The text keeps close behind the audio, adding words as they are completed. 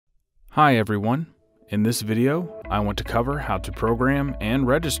Hi everyone. In this video, I want to cover how to program and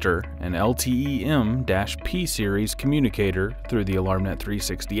register an LTEM-P series communicator through the AlarmNet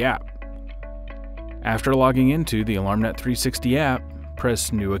 360 app. After logging into the AlarmNet 360 app,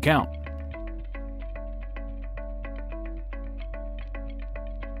 press New Account.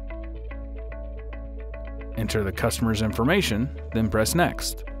 Enter the customer's information, then press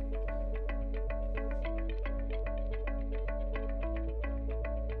Next.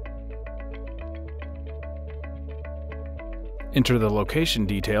 Enter the location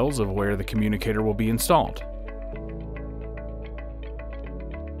details of where the communicator will be installed.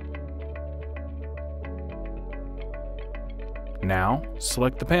 Now,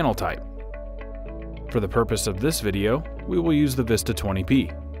 select the panel type. For the purpose of this video, we will use the Vista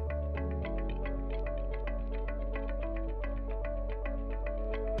 20P.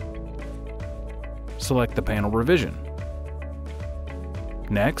 Select the panel revision.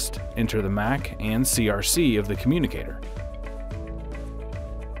 Next, enter the MAC and CRC of the communicator.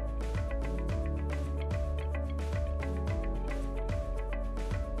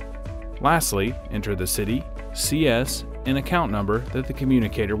 Lastly, enter the city, CS, and account number that the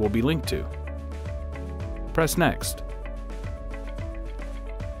communicator will be linked to. Press Next.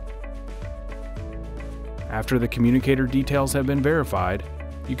 After the communicator details have been verified,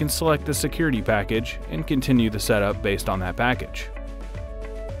 you can select the security package and continue the setup based on that package.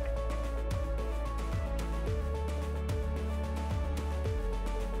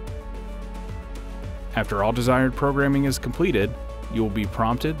 After all desired programming is completed, you will be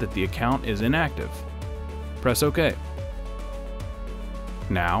prompted that the account is inactive. Press OK.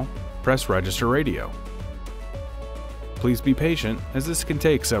 Now, press Register Radio. Please be patient, as this can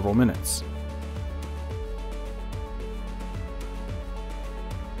take several minutes.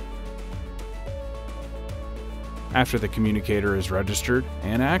 After the communicator is registered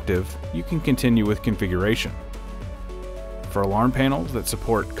and active, you can continue with configuration. For alarm panels that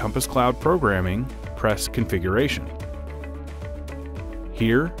support Compass Cloud programming, press Configuration.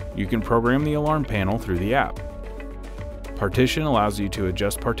 Here, you can program the alarm panel through the app. Partition allows you to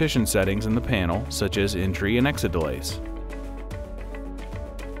adjust partition settings in the panel, such as entry and exit delays.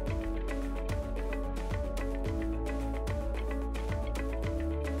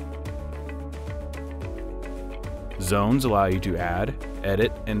 Zones allow you to add,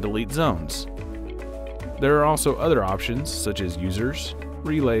 edit, and delete zones. There are also other options, such as users,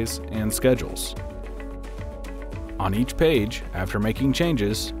 relays, and schedules. On each page, after making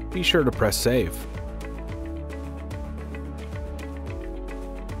changes, be sure to press Save.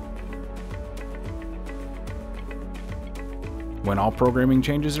 When all programming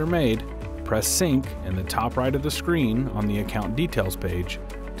changes are made, press Sync in the top right of the screen on the Account Details page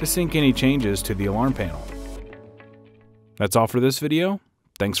to sync any changes to the alarm panel. That's all for this video.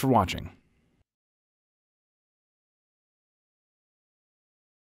 Thanks for watching.